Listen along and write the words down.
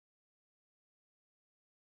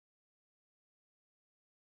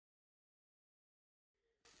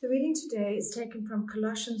The reading today is taken from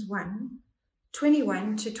Colossians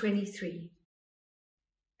 1:21 to 23.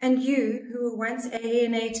 And you, who were once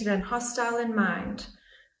alienated and hostile in mind,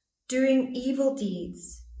 doing evil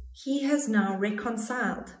deeds, he has now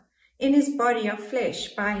reconciled in his body of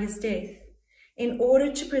flesh by his death, in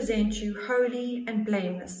order to present you holy and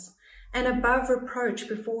blameless and above reproach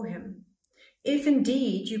before him, if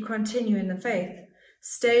indeed you continue in the faith,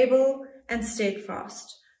 stable and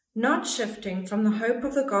steadfast, not shifting from the hope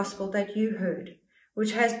of the gospel that you heard,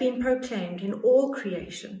 which has been proclaimed in all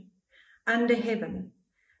creation under heaven,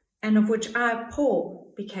 and of which I,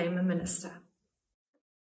 Paul, became a minister.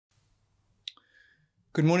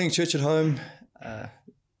 Good morning, church at home.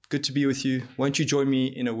 Good to be with you. Won't you join me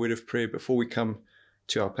in a word of prayer before we come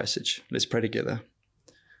to our passage? Let's pray together.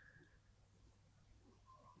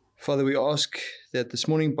 Father, we ask that this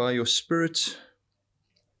morning by your Spirit,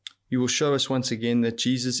 you will show us once again that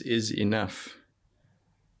Jesus is enough,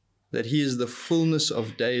 that he is the fullness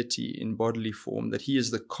of deity in bodily form, that he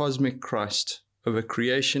is the cosmic Christ over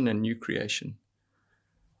creation and new creation,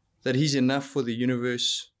 that he's enough for the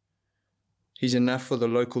universe, he's enough for the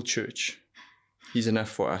local church, he's enough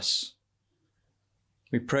for us.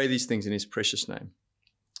 We pray these things in his precious name.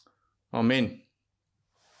 Amen.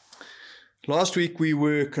 Last week we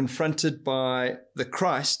were confronted by the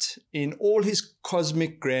Christ in all his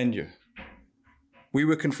cosmic grandeur. We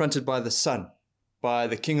were confronted by the Son, by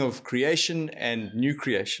the King of creation and new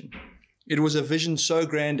creation. It was a vision so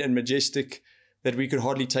grand and majestic that we could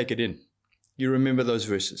hardly take it in. You remember those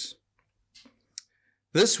verses.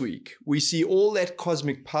 This week we see all that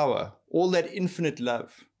cosmic power, all that infinite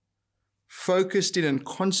love, focused in and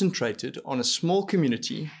concentrated on a small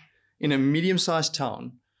community in a medium-sized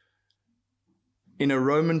town in a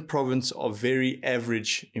Roman province of very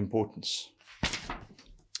average importance.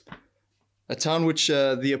 A town which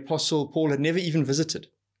the Apostle Paul had never even visited,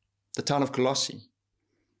 the town of Colossae.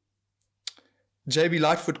 J.B.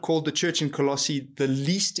 Lightfoot called the church in Colossae the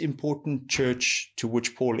least important church to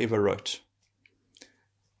which Paul ever wrote.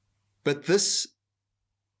 But this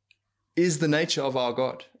is the nature of our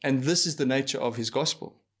God, and this is the nature of his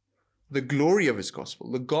gospel, the glory of his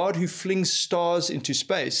gospel. The God who flings stars into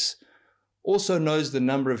space also knows the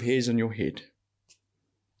number of hairs on your head.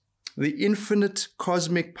 The infinite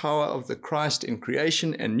cosmic power of the Christ in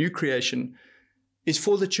creation and new creation is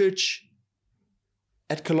for the church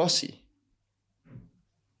at Colossae,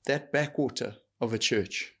 that backwater of a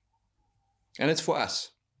church. And it's for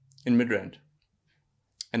us in Midrand.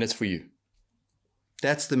 And it's for you.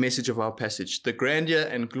 That's the message of our passage, the grandeur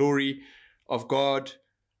and glory of God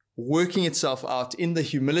working itself out in the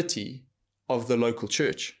humility of the local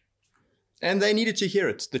church. And they needed to hear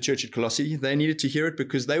it, the church at Colossae. They needed to hear it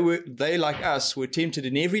because they, like us, were tempted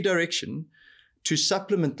in every direction to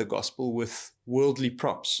supplement the gospel with worldly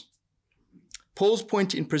props. Paul's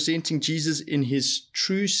point in presenting Jesus in his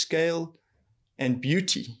true scale and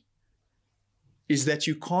beauty is that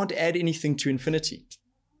you can't add anything to infinity.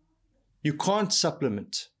 You can't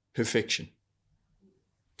supplement perfection.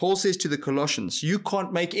 Paul says to the Colossians, you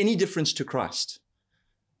can't make any difference to Christ,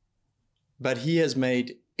 but he has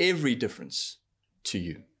made every difference to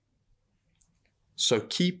you. So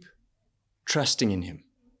keep trusting in him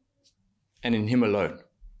and in him alone.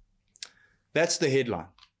 That's the headline.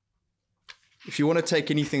 If you want to take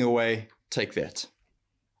anything away, take that.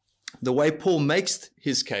 The way Paul makes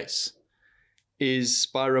his case is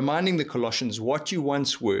by reminding the Colossians what you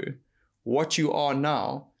once were, what you are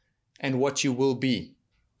now, and what you will be.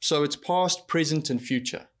 So it's past, present, and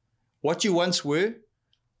future. What you once were,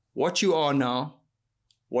 what you are now,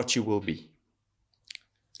 what you will be.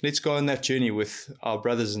 Let's go on that journey with our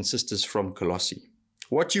brothers and sisters from Colossae.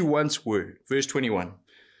 What you once were, verse 21.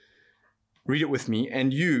 Read it with me.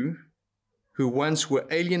 And you, who once were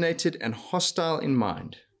alienated and hostile in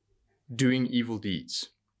mind, doing evil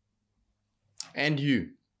deeds. And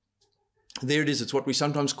you. There it is. It's what we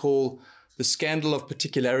sometimes call the scandal of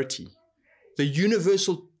particularity. The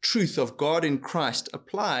universal truth of God in Christ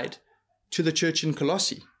applied to the church in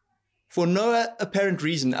Colossae for no apparent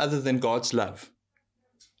reason other than God's love.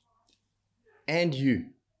 And you.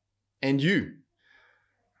 And you.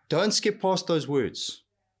 Don't skip past those words.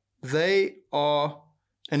 They are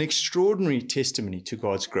an extraordinary testimony to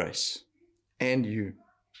God's grace. And you.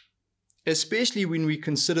 Especially when we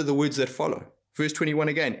consider the words that follow. Verse 21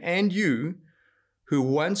 again. And you, who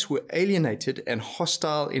once were alienated and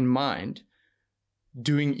hostile in mind,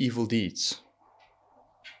 doing evil deeds.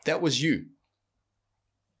 That was you.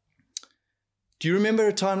 Do you remember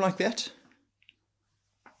a time like that?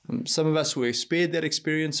 Some of us were spared that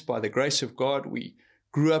experience by the grace of God. We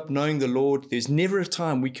grew up knowing the Lord. There's never a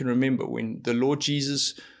time we can remember when the Lord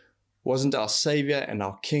Jesus wasn't our Savior and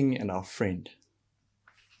our King and our friend.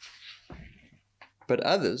 But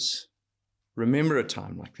others remember a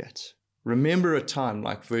time like that. Remember a time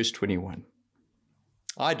like verse 21.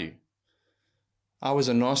 I do. I was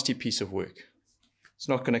a nasty piece of work. It's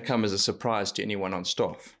not going to come as a surprise to anyone on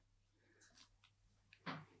staff.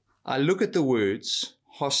 I look at the words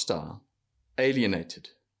hostile, alienated,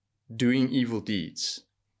 doing evil deeds,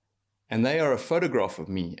 and they are a photograph of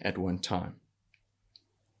me at one time.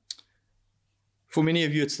 For many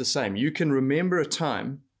of you, it's the same. You can remember a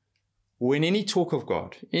time when any talk of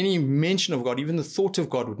God, any mention of God, even the thought of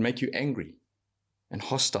God would make you angry and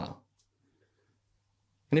hostile.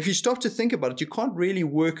 And if you stop to think about it, you can't really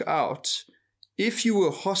work out if you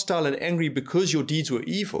were hostile and angry because your deeds were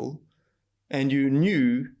evil and you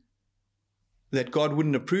knew that God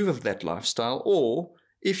wouldn't approve of that lifestyle, or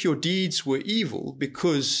if your deeds were evil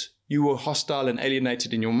because you were hostile and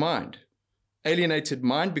alienated in your mind. Alienated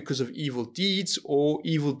mind because of evil deeds, or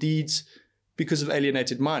evil deeds because of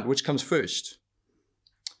alienated mind. Which comes first?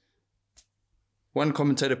 One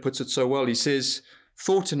commentator puts it so well. He says,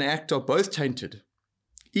 thought and act are both tainted,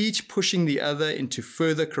 each pushing the other into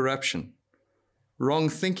further corruption. Wrong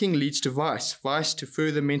thinking leads to vice, vice to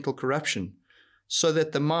further mental corruption, so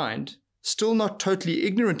that the mind, still not totally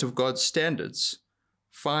ignorant of God's standards,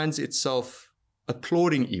 finds itself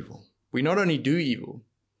applauding evil. We not only do evil,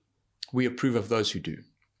 we approve of those who do.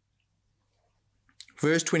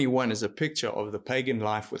 Verse 21 is a picture of the pagan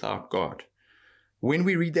life without God. When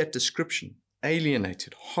we read that description,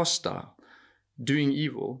 alienated, hostile, doing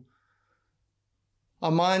evil,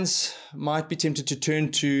 our minds might be tempted to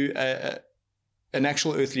turn to an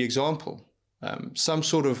actual earthly example, some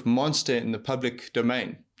sort of monster in the public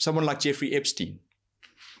domain, someone like Jeffrey Epstein.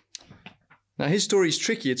 Now, his story is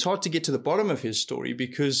tricky. It's hard to get to the bottom of his story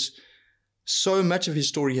because so much of his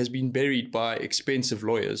story has been buried by expensive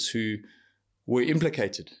lawyers who were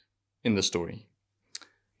implicated in the story.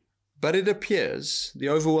 But it appears, the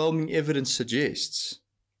overwhelming evidence suggests,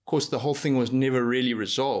 of course, the whole thing was never really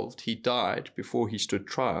resolved. He died before he stood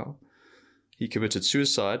trial. He committed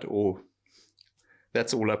suicide, or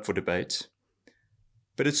that's all up for debate.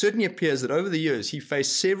 But it certainly appears that over the years, he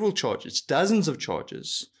faced several charges, dozens of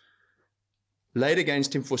charges, laid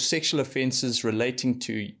against him for sexual offenses relating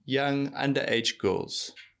to young, underage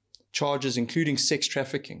girls, charges including sex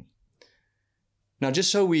trafficking. Now,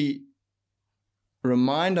 just so we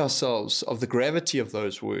remind ourselves of the gravity of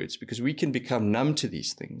those words, because we can become numb to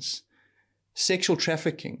these things, sexual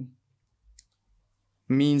trafficking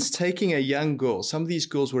means taking a young girl, some of these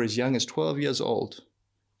girls were as young as 12 years old,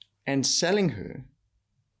 and selling her,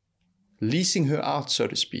 leasing her out, so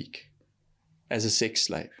to speak, as a sex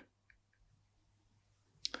slave.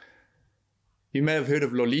 You may have heard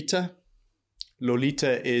of Lolita.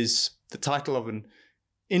 Lolita is the title of an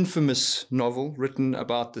infamous novel written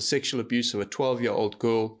about the sexual abuse of a 12-year-old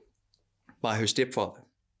girl by her stepfather.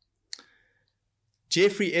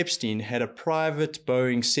 Jeffrey Epstein had a private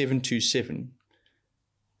Boeing 727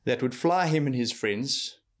 that would fly him and his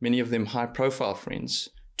friends, many of them high-profile friends,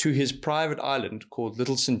 to his private island called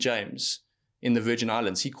Little St. James in the Virgin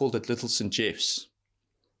Islands. He called it Little St. Jeff's.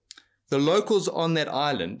 The locals on that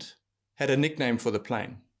island had a nickname for the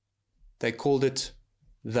plane. They called it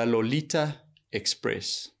the Lolita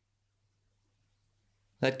Express.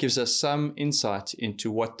 That gives us some insight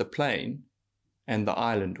into what the plane and the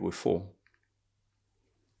island were for.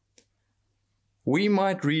 We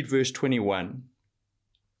might read verse 21,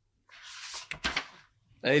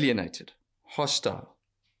 alienated, hostile,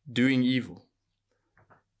 doing evil.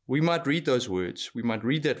 We might read those words, we might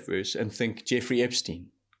read that verse and think Jeffrey Epstein.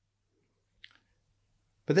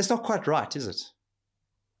 But that's not quite right, is it?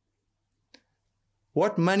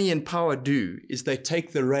 What money and power do is they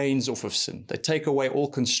take the reins off of sin. They take away all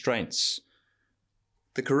constraints.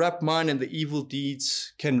 The corrupt mind and the evil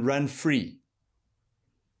deeds can run free.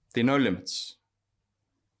 There are no limits.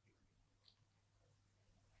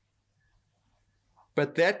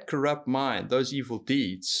 But that corrupt mind, those evil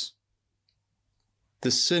deeds,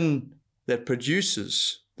 the sin that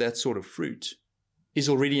produces that sort of fruit is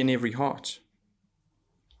already in every heart.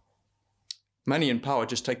 Money and power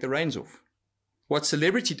just take the reins off. What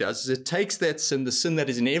celebrity does is it takes that sin, the sin that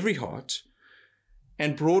is in every heart,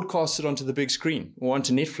 and broadcasts it onto the big screen or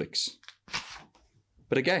onto Netflix.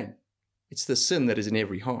 But again, it's the sin that is in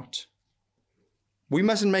every heart. We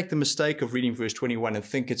mustn't make the mistake of reading verse 21 and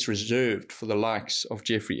think it's reserved for the likes of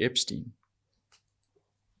Jeffrey Epstein.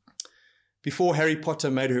 Before Harry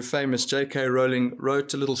Potter made her famous, J.K. Rowling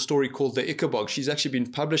wrote a little story called The Ichabod. She's actually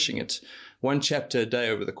been publishing it, one chapter a day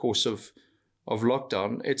over the course of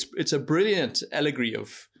lockdown. It's a brilliant allegory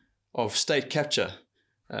of state capture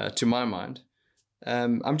to my mind.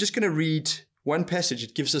 I'm just going to read one passage.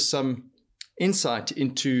 It gives us some insight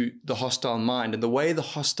into the hostile mind and the way the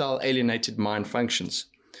hostile, alienated mind functions.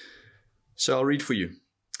 So I'll read for you.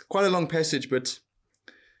 Quite a long passage, but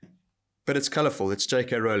it's colorful. It's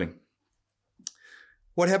J.K. Rowling.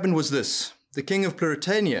 What happened was this. The king of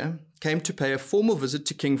Pluritania came to pay a formal visit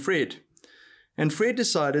to King Fred, and Fred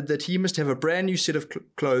decided that he must have a brand new set of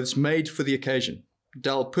clothes made for the occasion.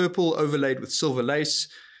 Dull purple overlaid with silver lace,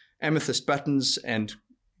 amethyst buttons, and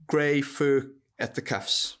grey fur at the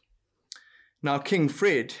cuffs. Now, King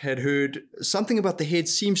Fred had heard something about the head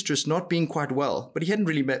seamstress not being quite well, but he hadn't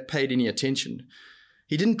really paid any attention.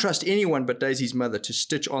 He didn't trust anyone but Daisy's mother to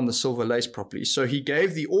stitch on the silver lace properly, so he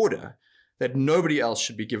gave the order that nobody else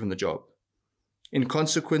should be given the job. In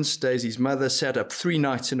consequence, Daisy's mother sat up 3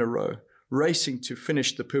 nights in a row, racing to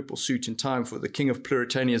finish the purple suit in time for the King of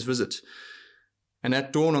Pluritania's visit. And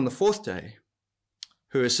at dawn on the 4th day,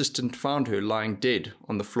 her assistant found her lying dead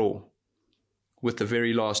on the floor, with the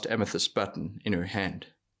very last amethyst button in her hand.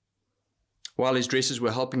 While his dresses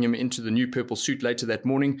were helping him into the new purple suit later that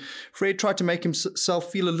morning, Fred tried to make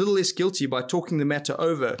himself feel a little less guilty by talking the matter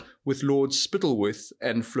over with Lords Spittleworth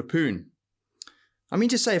and Flapoon. I mean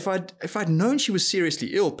to say, if I'd known she was seriously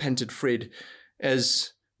ill, panted Fred,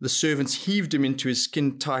 as the servants heaved him into his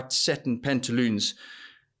skin-tight satin pantaloons,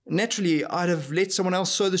 naturally I'd have let someone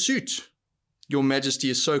else sew the suit. Your Majesty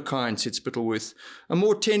is so kind, said Spittleworth. A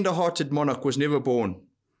more tender-hearted monarch was never born.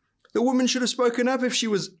 The woman should have spoken up if she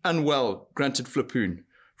was unwell, grunted Flapoon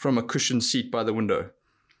from a cushioned seat by the window.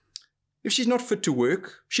 If she's not fit to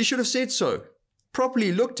work, she should have said so.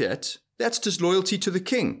 Properly looked at, that's disloyalty to the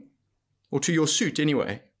king. Or to your suit,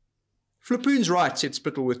 anyway. Flapoon's right, said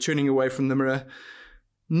Spittleworth, turning away from the mirror.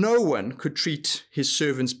 No one could treat his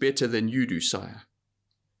servants better than you do, sire.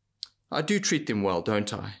 I do treat them well,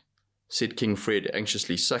 don't I? Said King Fred,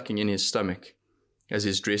 anxiously sucking in his stomach as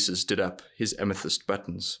his dresses did up his amethyst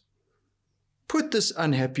buttons. Put this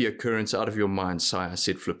unhappy occurrence out of your mind, sire,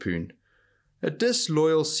 said Flapoon. A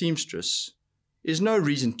disloyal seamstress is no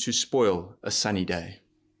reason to spoil a sunny day.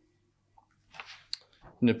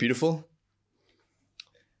 Isn't it beautiful?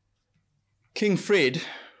 King Fred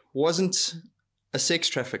wasn't a sex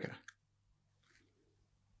trafficker.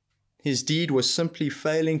 His deed was simply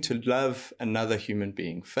failing to love another human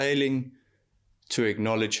being, failing to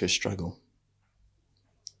acknowledge her struggle.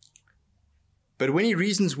 But when he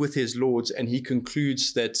reasons with his lords and he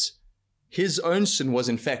concludes that his own sin was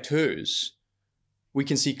in fact hers, we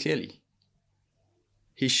can see clearly.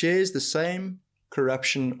 He shares the same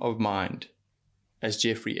corruption of mind as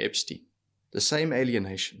Jeffrey Epstein, the same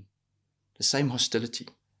alienation, the same hostility.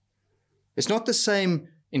 It's not the same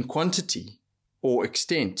in quantity or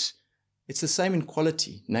extent. It's the same in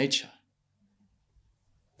quality, nature.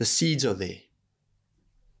 The seeds are there,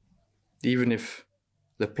 even if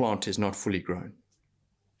the plant is not fully grown.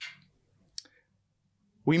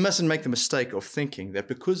 We mustn't make the mistake of thinking that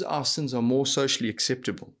because our sins are more socially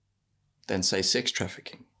acceptable than, say, sex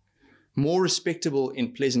trafficking, more respectable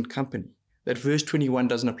in pleasant company, that verse 21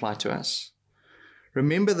 doesn't apply to us.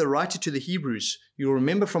 Remember, the writer to the Hebrews, you'll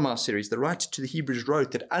remember from our series, the writer to the Hebrews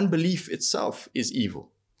wrote that unbelief itself is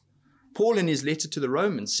evil. Paul, in his letter to the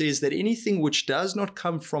Romans, says that anything which does not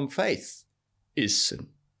come from faith is sin.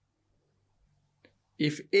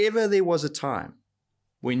 If ever there was a time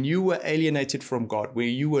when you were alienated from God, where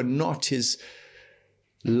you were not his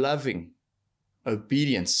loving,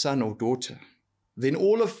 obedient son or daughter, then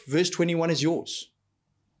all of verse 21 is yours,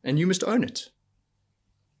 and you must own it.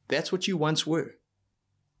 That's what you once were.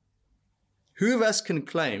 Who of us can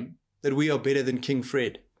claim that we are better than King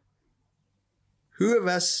Fred? Who of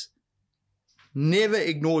us never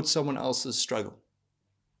ignored someone else's struggle?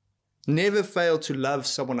 Never failed to love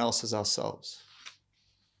someone else as ourselves?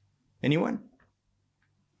 Anyone?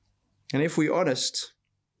 And if we're honest,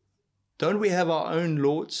 don't we have our own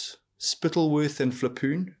lords, Spittleworth and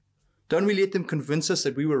Flapoon? Don't we let them convince us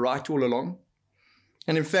that we were right all along?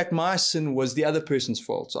 And in fact, my sin was the other person's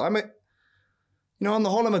fault. So on the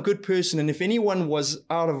whole, I'm a good person, and if anyone was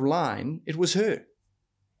out of line, it was her.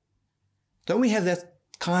 Don't we have that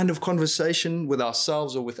kind of conversation with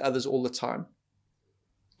ourselves or with others all the time?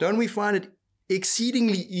 Don't we find it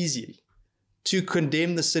exceedingly easy to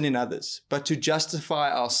condemn the sin in others, but to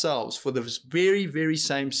justify ourselves for the very, very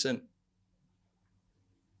same sin?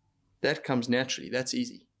 That comes naturally. That's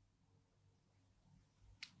easy.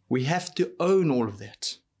 We have to own all of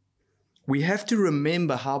that. We have to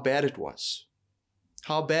remember how bad it was,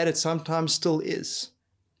 how bad it sometimes still is,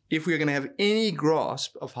 if we're going to have any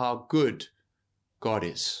grasp of how good God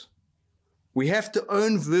is. We have to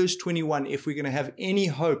own verse 21 if we're going to have any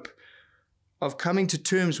hope of coming to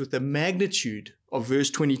terms with the magnitude of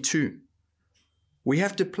verse 22. We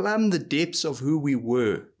have to plumb the depths of who we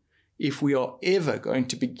were if we are ever going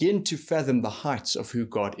to begin to fathom the heights of who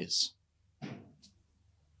God is.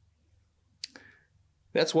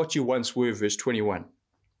 That's what you once were, verse 21.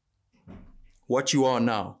 What you are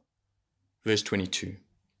now, verse 22.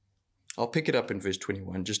 I'll pick it up in verse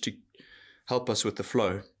 21 just to help us with the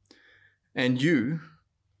flow. And you,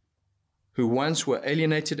 who once were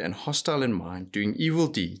alienated and hostile in mind, doing evil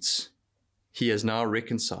deeds, he has now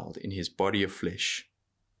reconciled in his body of flesh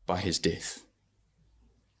by his death.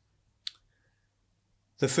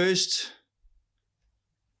 The first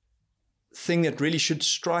thing that really should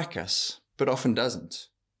strike us, but often doesn't,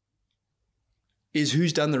 is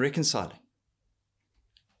who's done the reconciling.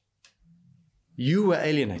 You were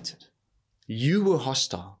alienated. You were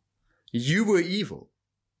hostile. You were evil.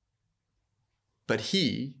 But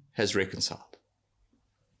he has reconciled.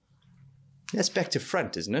 That's back to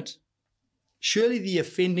front, isn't it? Surely the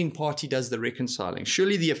offending party does the reconciling.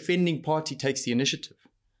 Surely the offending party takes the initiative.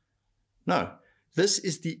 No, this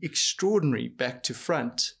is the extraordinary back to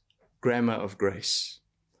front grammar of grace.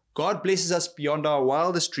 God blesses us beyond our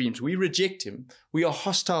wildest dreams. We reject him. We are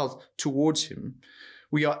hostile towards him.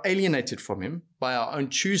 We are alienated from him by our own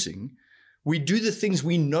choosing. We do the things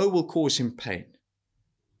we know will cause him pain.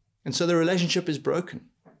 And so the relationship is broken.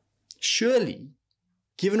 Surely,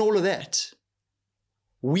 given all of that,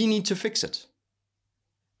 we need to fix it.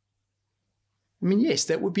 I mean, yes,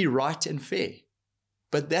 that would be right and fair,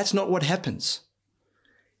 but that's not what happens.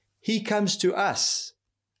 He comes to us,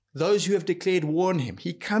 those who have declared war on him.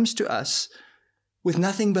 He comes to us with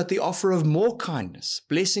nothing but the offer of more kindness,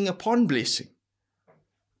 blessing upon blessing,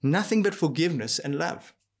 nothing but forgiveness and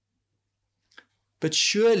love. But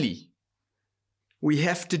surely we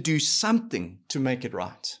have to do something to make it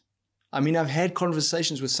right. I mean, I've had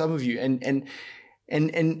conversations with some of you and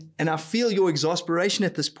I feel your exasperation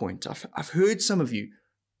at this point. I've heard some of you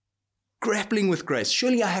grappling with grace.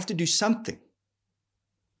 Surely I have to do something.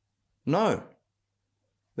 No,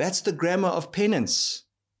 that's the grammar of penance.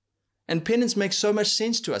 And penance makes so much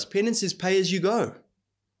sense to us. Penance is pay as you go.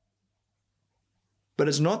 But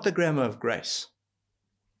it's not the grammar of grace.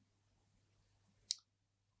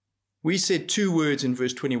 We said two words in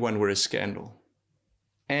verse 21 were a scandal.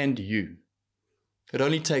 And you. It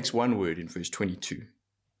only takes one word in verse 22.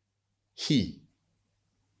 He.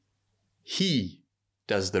 He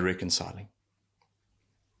does the reconciling.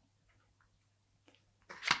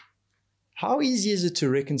 How easy is it to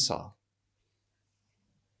reconcile?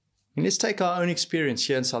 And let's take our own experience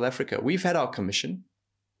here in South Africa. We've had our commission.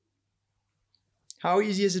 How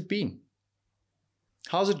easy has it been?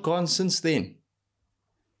 How's it gone since then?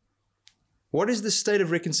 What is the state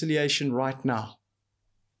of reconciliation right now?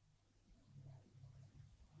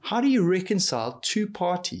 How do you reconcile two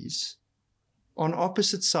parties on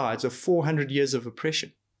opposite sides of 400 years of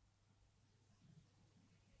oppression?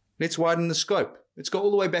 Let's widen the scope. Let's go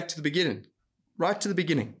all the way back to the beginning, right to the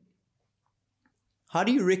beginning. How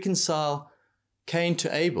do you reconcile Cain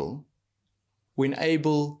to Abel when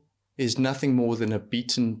Abel is nothing more than a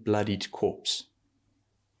beaten, bloodied corpse?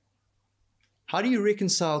 How do you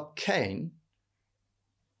reconcile Cain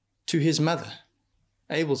to his mother,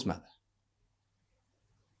 Abel's mother?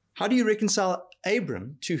 How do you reconcile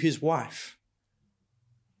Abram to his wife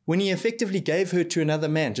when he effectively gave her to another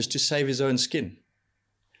man just to save his own skin?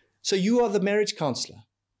 So you are the marriage counselor.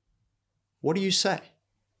 What do you say?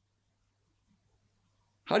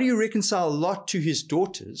 How do you reconcile Lot to his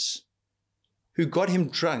daughters who got him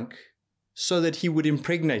drunk so that he would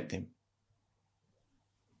impregnate them?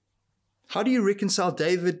 How do you reconcile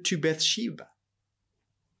David to Bathsheba?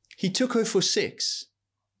 He took her for sex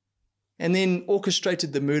and then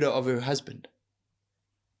orchestrated the murder of her husband.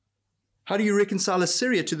 How do you reconcile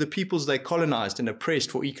Assyria to the peoples they colonized and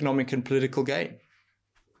oppressed for economic and political gain?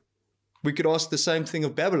 We could ask the same thing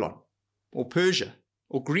of Babylon, or Persia,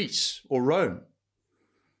 or Greece, or Rome.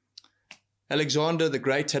 Alexander the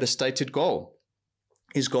Great had a stated goal.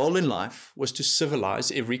 His goal in life was to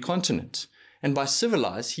civilize every continent. And by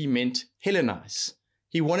civilize, he meant Hellenize.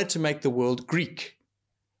 He wanted to make the world Greek.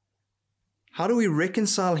 How do we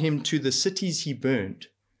reconcile him to the cities he burned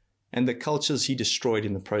and the cultures he destroyed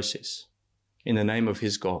in the process, in the name of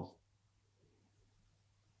his goal?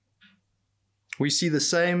 We see the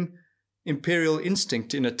same imperial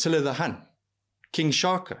instinct in Attila the Hun, King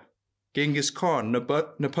Shaka, Genghis Khan,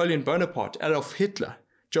 Napoleon Bonaparte, Adolf Hitler,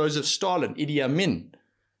 Joseph Stalin, Idi Amin,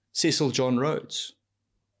 Cecil John Rhodes.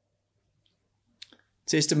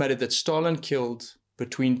 It's estimated that Stalin killed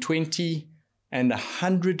between 20 and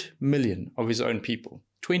 100 million of his own people.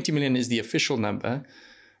 20 million is the official number,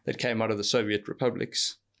 that came out of the Soviet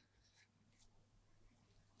republics.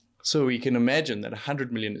 So we can imagine that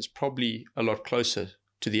 100 million is probably a lot closer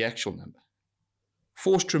to the actual number.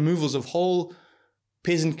 Forced removals of whole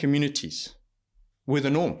peasant communities were the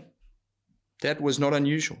norm. That was not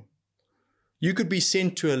unusual. You could be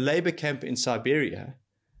sent to a labor camp in Siberia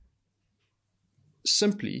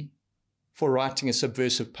simply for writing a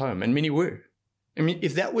subversive poem, and many were. I mean,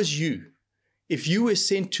 if that was you, if you were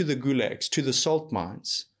sent to the gulags, to the salt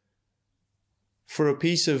mines, for a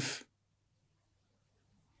piece of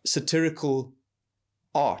satirical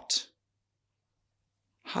art,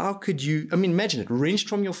 how could you, I mean, imagine it, wrenched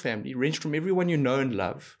from your family, wrenched from everyone you know and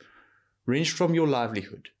love, wrenched from your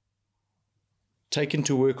livelihood, taken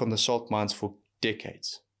to work on the salt mines for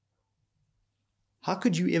decades. How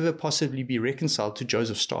could you ever possibly be reconciled to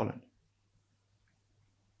Joseph Stalin?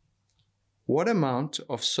 What amount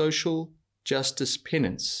of social justice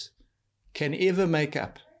penance can ever make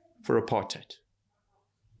up for apartheid?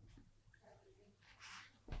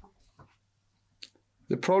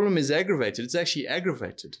 The problem is aggravated. It's actually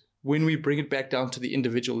aggravated when we bring it back down to the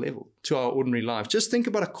individual level, to our ordinary lives. Just think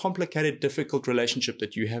about a complicated, difficult relationship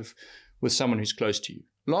that you have with someone who's close to you.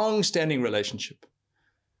 Long-standing relationship.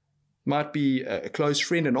 Might be a close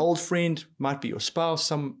friend, an old friend, might be your spouse,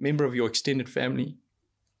 some member of your extended family.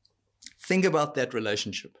 Think about that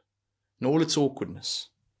relationship and all its awkwardness.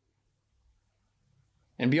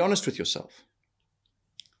 And be honest with yourself.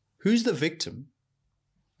 Who's the victim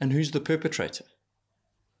and who's the perpetrator?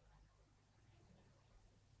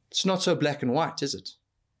 It's not so black and white, is it?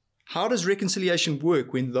 How does reconciliation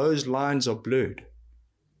work when those lines are blurred?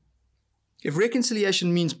 If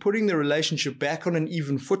reconciliation means putting the relationship back on an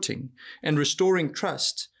even footing and restoring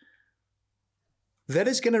trust, that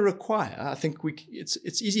is going to require, I think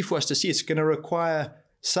it's easy for us to see, it's going to require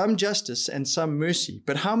some justice and some mercy.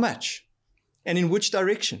 But how much? And in which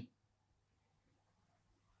direction?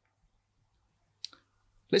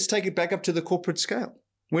 Let's take it back up to the corporate scale.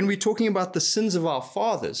 When we're talking about the sins of our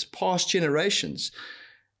fathers, past generations,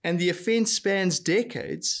 and the offense spans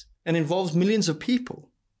decades and involves millions of people,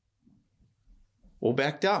 or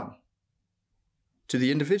back down to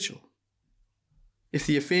the individual. If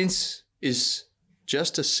the offense is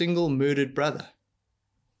just a single murdered brother,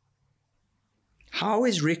 how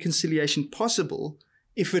is reconciliation possible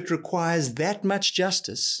if it requires that much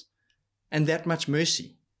justice and that much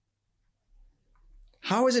mercy?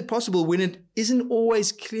 How is it possible when it isn't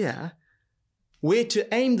always clear where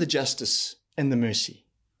to aim the justice and the mercy?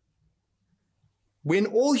 When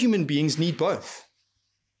all human beings need both.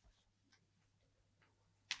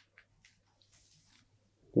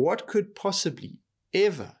 What could possibly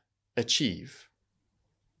ever achieve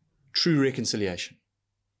true reconciliation?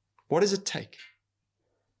 What does it take?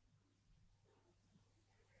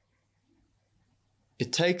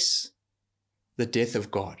 It takes the death of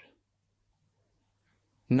God.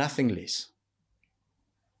 Nothing less.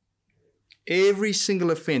 Every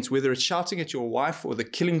single offense, whether it's shouting at your wife or the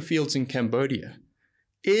killing fields in Cambodia,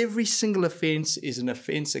 every single offense is an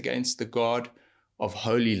offense against the God of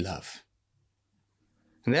holy love.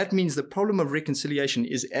 And that means the problem of reconciliation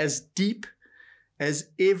is as deep as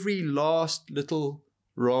every last little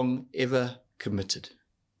wrong ever committed,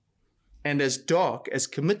 and as dark as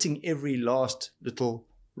committing every last little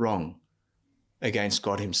wrong against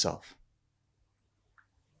God himself.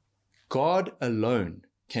 God alone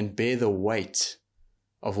can bear the weight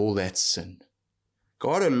of all that sin.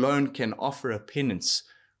 God alone can offer a penance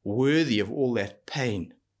worthy of all that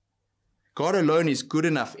pain. God alone is good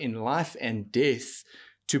enough in life and death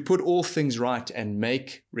to put all things right and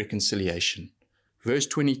make reconciliation. Verse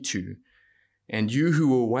 22, and you who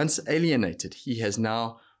were once alienated, he has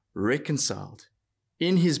now reconciled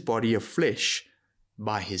in his body of flesh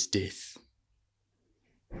by his death.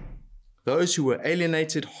 Those who were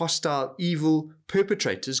alienated, hostile, evil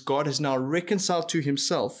perpetrators, God has now reconciled to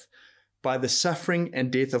himself by the suffering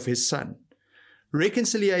and death of his Son.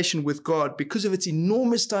 Reconciliation with God, because of its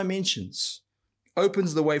enormous dimensions,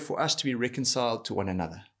 opens the way for us to be reconciled to one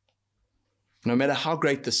another. No matter how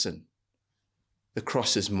great the sin, the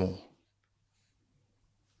cross is more.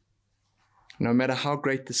 No matter how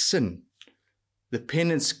great the sin, the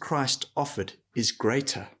penance Christ offered is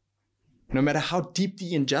greater. No matter how deep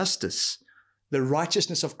the injustice, the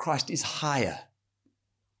righteousness of Christ is higher.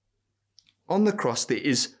 On the cross, there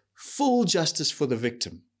is full justice for the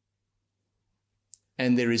victim,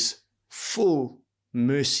 and there is full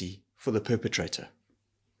mercy for the perpetrator.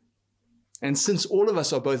 And since all of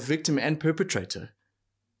us are both victim and perpetrator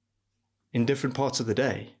in different parts of the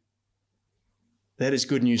day, that is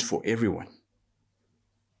good news for everyone.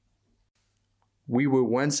 We were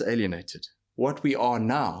once alienated, what we are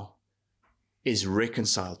now is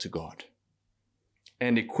reconciled to God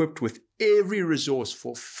and equipped with every resource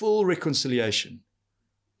for full reconciliation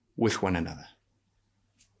with one another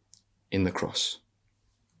in the cross.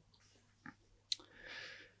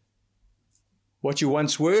 What you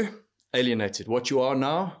once were, alienated. What you are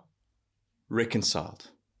now, reconciled.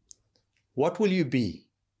 What will you be?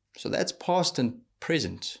 So that's past and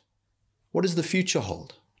present. What does the future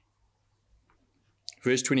hold?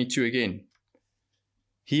 Verse 22 again.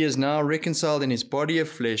 He is now reconciled in his body of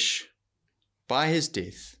flesh by his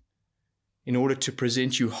death, in order to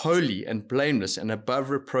present you holy and blameless and above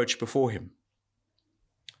reproach before him.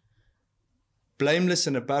 Blameless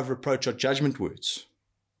and above reproach are judgment words.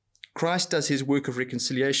 Christ does his work of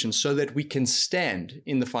reconciliation so that we can stand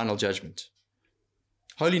in the final judgment.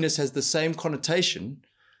 Holiness has the same connotation,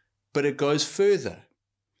 but it goes further.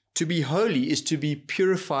 To be holy is to be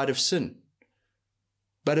purified of sin,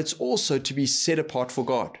 but it's also to be set apart for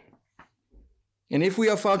God. And if we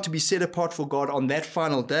are found to be set apart for God on that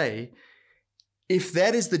final day, if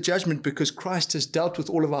that is the judgment because Christ has dealt with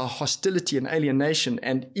all of our hostility and alienation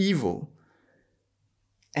and evil,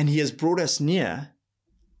 and he has brought us near,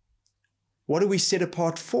 what are we set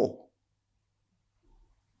apart for?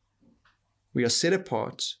 We are set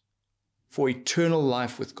apart for eternal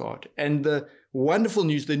life with God. And the wonderful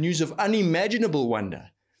news, the news of unimaginable wonder,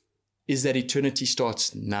 is that eternity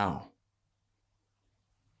starts now.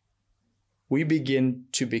 We begin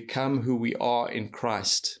to become who we are in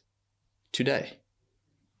Christ today.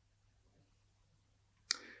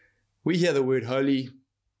 We hear the word holy.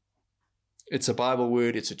 It's a Bible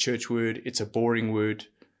word, it's a church word, it's a boring word.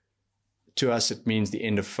 To us, it means the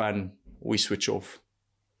end of fun. We switch off.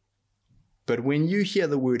 But when you hear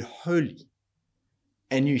the word holy,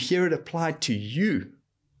 and you hear it applied to you,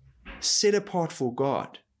 set apart for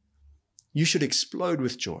God, you should explode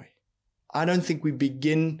with joy. I don't think we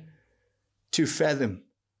begin to fathom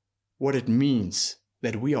what it means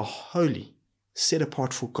that we are holy, set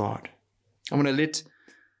apart for God. I'm going to let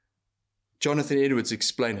Jonathan Edwards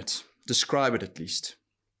explain it, describe it at least.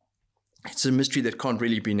 It's a mystery that can't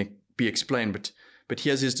really be explained, but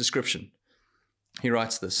here's his description. He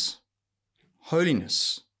writes this: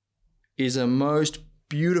 holiness is a most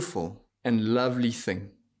beautiful and lovely thing.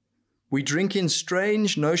 We drink in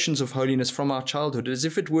strange notions of holiness from our childhood as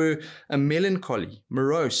if it were a melancholy,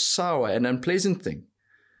 morose, sour, and unpleasant thing.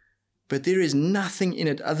 But there is nothing in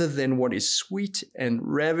it other than what is sweet and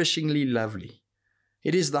ravishingly lovely.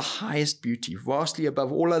 It is the highest beauty, vastly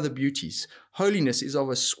above all other beauties. Holiness is of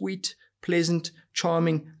a sweet, pleasant,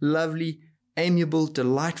 charming, lovely, amiable,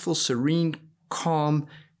 delightful, serene, calm,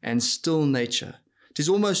 and still nature. It is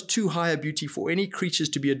almost too high a beauty for any creatures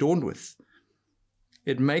to be adorned with.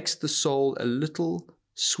 It makes the soul a little,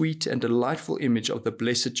 sweet, and delightful image of the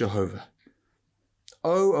blessed Jehovah.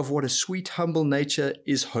 Oh, of what a sweet, humble nature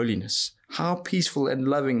is holiness! How peaceful and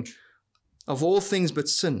loving of all things but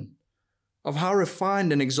sin! Of how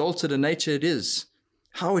refined and exalted a nature it is!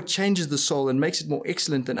 How it changes the soul and makes it more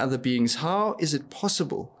excellent than other beings! How is it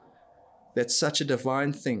possible that such a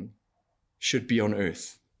divine thing should be on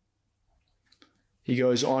earth? He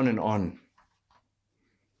goes on and on.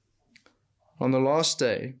 On the last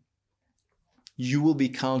day, you will be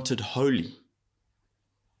counted holy,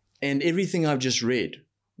 and everything I've just read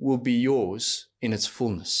will be yours in its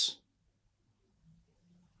fullness.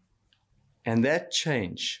 And that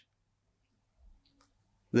change,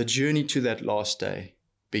 the journey to that last day,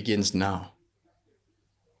 begins now.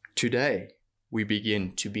 Today, we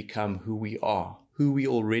begin to become who we are, who we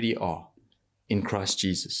already are in Christ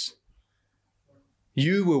Jesus.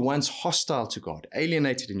 You were once hostile to God,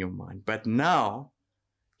 alienated in your mind, but now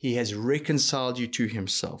he has reconciled you to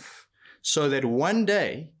himself, so that one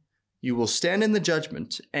day you will stand in the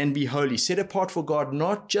judgment and be holy, set apart for God,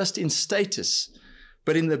 not just in status,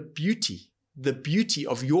 but in the beauty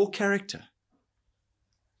of your character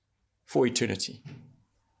for eternity.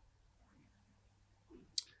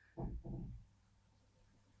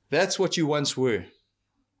 That's what you once were,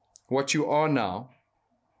 what you are now,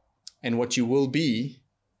 and what you will be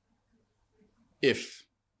if,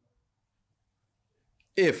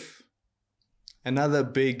 another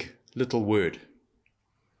big little word.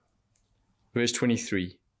 Verse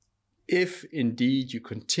 23, if indeed you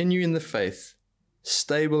continue in the faith,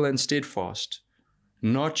 stable and steadfast,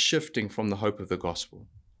 not shifting from the hope of the gospel,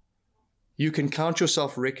 you can count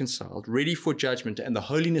yourself reconciled, ready for judgment and the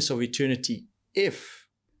holiness of eternity if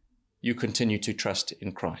you continue to trust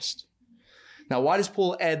in Christ. Now, why does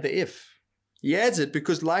Paul add the if? He adds it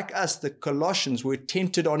because, like us, the Colossians were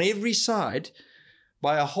tempted on every side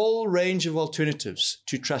by a whole range of alternatives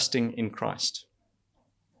to trusting in Christ.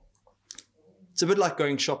 It's a bit like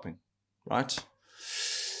going shopping, right?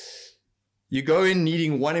 You go in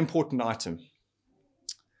needing one important item.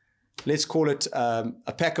 Let's call it a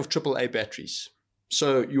pack of AAA batteries.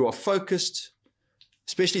 So you are focused,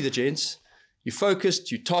 especially the gents. You're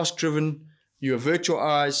focused, you're task-driven, you avert your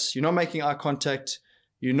eyes, you're not making eye contact,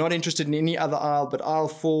 you're not interested in any other aisle but aisle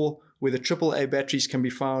 4 where the AAA batteries can be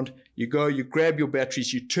found. You go, you grab your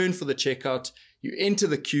batteries, you turn for the checkout, you enter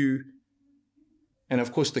the queue, and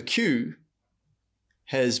of course the queue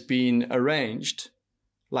has been arranged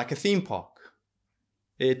like a theme park.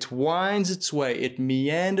 It winds its way, it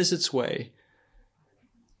meanders its way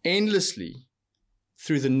endlessly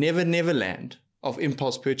through the never land of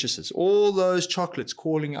impulse purchases. All those chocolates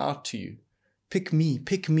calling out to you, pick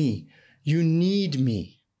me, you need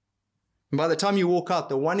me. And by the time you walk out,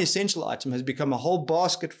 the one essential item has become a whole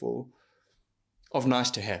basket full of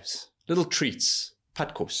nice to haves, little treats,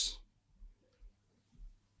 patkos.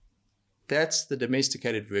 That's the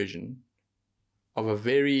domesticated version of a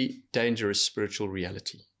very dangerous spiritual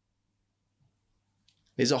reality.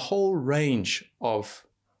 There's a whole range of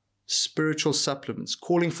spiritual supplements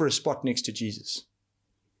calling for a spot next to Jesus.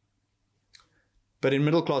 But in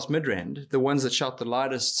middle-class Midrand, the ones that shout the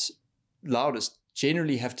loudest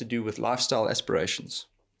generally have to do with lifestyle aspirations.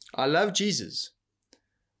 I love Jesus,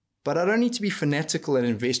 but I don't need to be fanatical and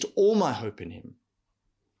invest all my hope in him.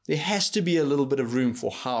 There has to be a little bit of room for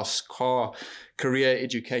house, car, career,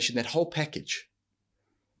 education, that whole package.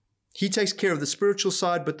 He takes care of the spiritual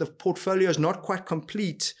side, but the portfolio is not quite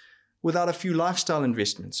complete without a few lifestyle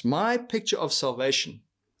investments. My picture of salvation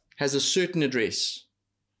has a certain address,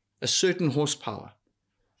 a certain horsepower.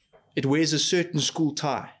 It wears a certain school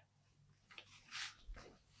tie.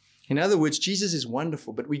 In other words, Jesus is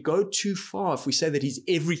wonderful, but we go too far if we say that he's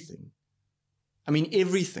everything. I mean,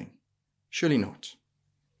 everything. Surely not.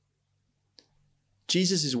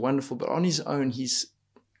 Jesus is wonderful, but on his own, he's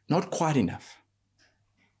not quite enough.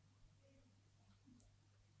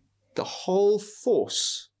 The whole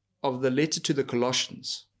force of the letter to the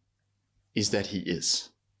Colossians is that he is.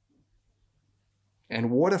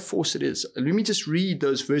 And what a force it is. Let me just read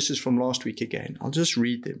those verses from last week again. I'll just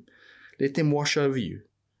read them. Let them wash over you.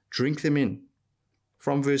 Drink them in.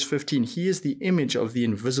 From verse 15, he is the image of the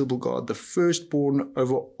invisible God, the firstborn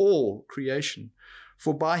over all creation.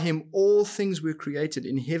 For by him all things were created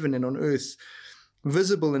in heaven and on earth,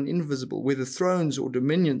 visible and invisible, whether thrones or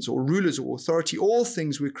dominions or rulers or authority, all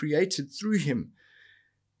things were created through him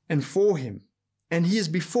and for him. And he is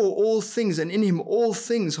before all things, and in him all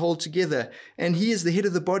things hold together. And he is the head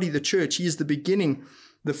of the body, the church. He is the beginning,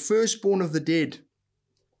 the firstborn of the dead,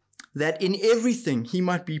 that in everything he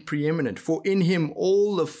might be preeminent. For in him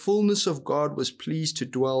all the fullness of God was pleased to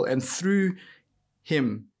dwell, and through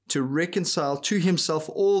him to reconcile to himself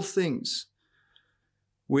all things,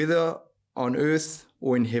 whether on earth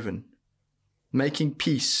or in heaven, making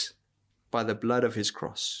peace by the blood of his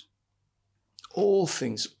cross. All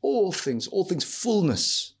things,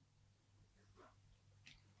 fullness.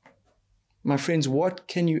 My friends, what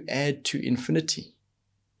can you add to infinity?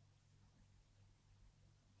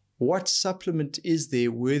 What supplement is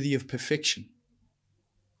there worthy of perfection?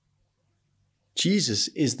 Jesus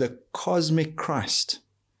is the cosmic Christ.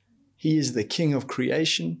 He is the King of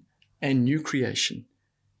creation and new creation.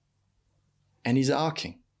 And he's our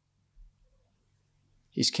King.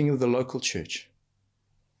 He's King of the local church.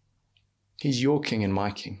 He's your King and my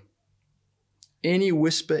King. Any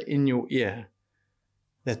whisper in your ear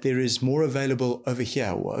that there is more available over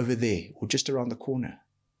here or over there or just around the corner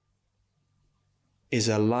is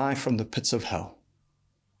a lie from the pits of hell.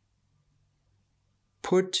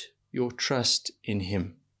 Put your trust in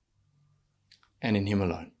him and in him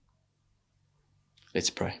alone. Let's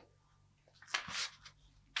pray.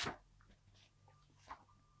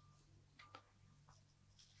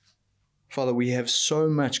 Father, we have so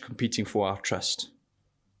much competing for our trust.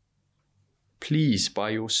 Please,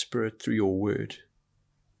 by your Spirit, through your word,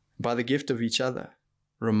 by the gift of each other,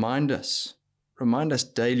 remind us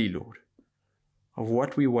daily, Lord, of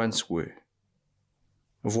what we once were,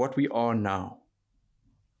 of what we are now,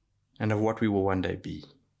 and of what we will one day be.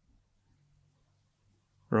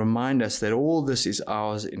 Remind us that all this is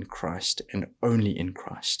ours in Christ and only in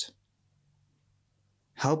Christ.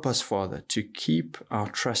 Help us, Father, to keep our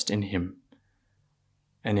trust in him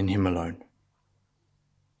and in him alone.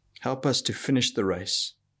 Help us to finish the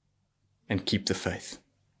race and keep the faith.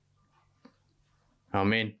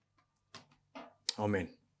 Amen. Amen.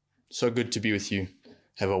 So good to be with you.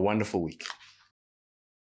 Have a wonderful week.